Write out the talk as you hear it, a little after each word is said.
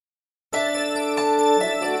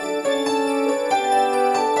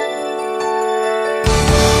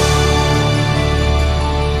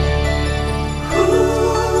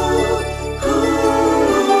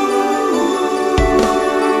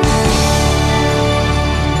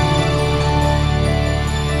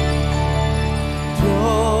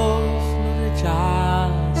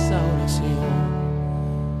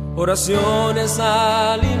oración es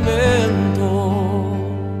alimento.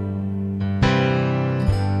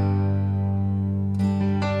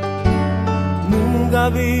 Nunca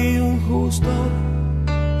vi un justo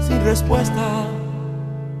sin respuesta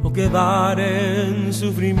o quedar en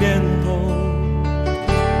sufrimiento.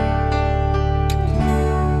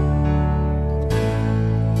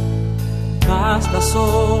 Basta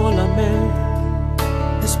solamente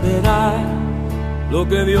esperar lo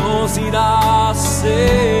que Dios irá a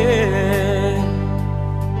hacer.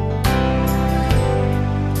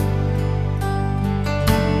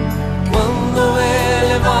 Cuando Él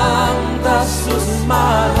levanta sus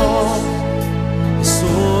manos, es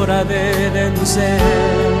hora de vencer.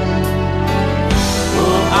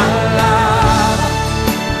 Oh, alaba,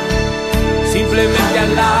 simplemente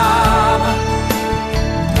alaba.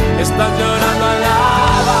 Estás llorando,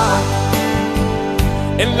 alaba.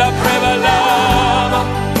 En la prueba, alaba.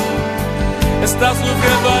 Estás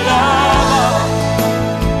sufriendo, alaba.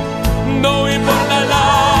 No importa,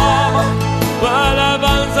 alaba. Tu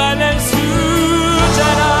alabanza le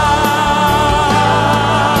escuchará.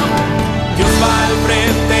 Dios va al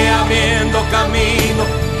frente abriendo camino,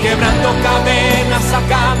 quebrando cadenas,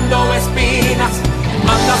 sacando espinas.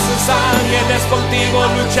 Manda a sus ángeles contigo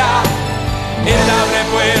luchar. Él abre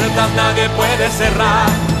puertas, nadie puede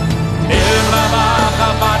cerrar. Él trabaja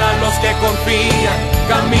para los que confían.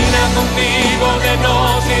 Camina contigo de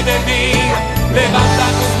noche y de día. Levanta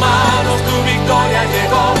tus manos, tu victoria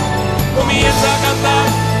llegó. Comienza a cantar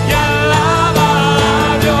y alaba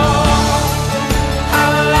a Dios.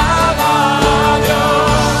 Alaba a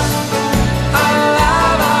Dios.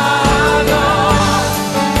 Alaba a Dios.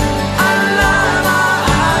 Alaba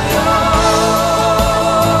a Dios.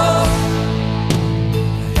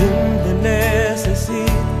 La gente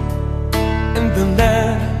necesita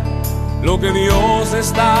entender lo que Dios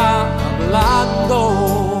está hablando.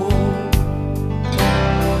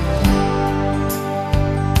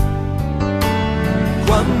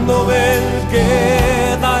 Cuando Él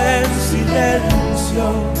queda en silencio,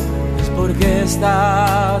 es porque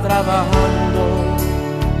está trabajando.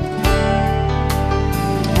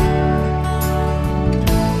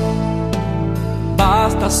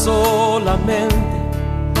 Basta solamente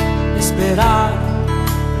esperar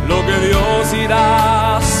lo que Dios irá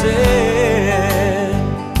a hacer.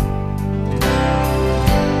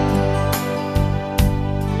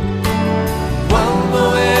 Cuando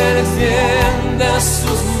Él extiende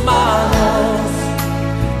sus manos,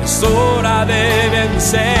 es hora de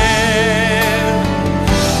vencer.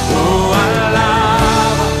 Oh,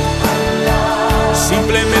 alaba, alaba,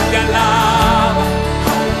 simplemente alaba.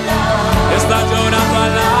 Estás llorando,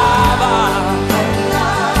 alaba.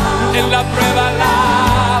 En la prueba,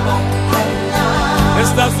 alaba.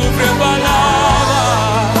 Estás sufriendo, alaba.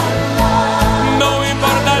 No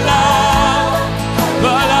importa, alaba. Tu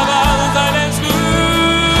alabanza le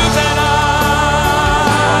escuchará.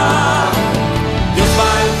 Dios va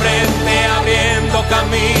al frente abriendo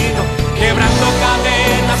camino, quebrando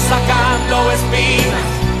cadenas, sacando espinas.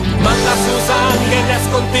 Manda a sus ángeles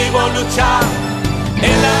contigo luchar.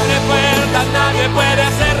 Él abre puertas, nadie puede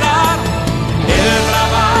cerrar. Él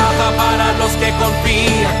trabaja para los que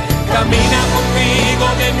confían. Camina contigo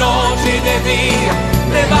de noche y de día.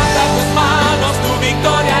 Levanta tus manos, tu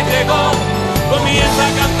victoria llegó. Comienza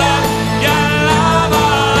a cantar.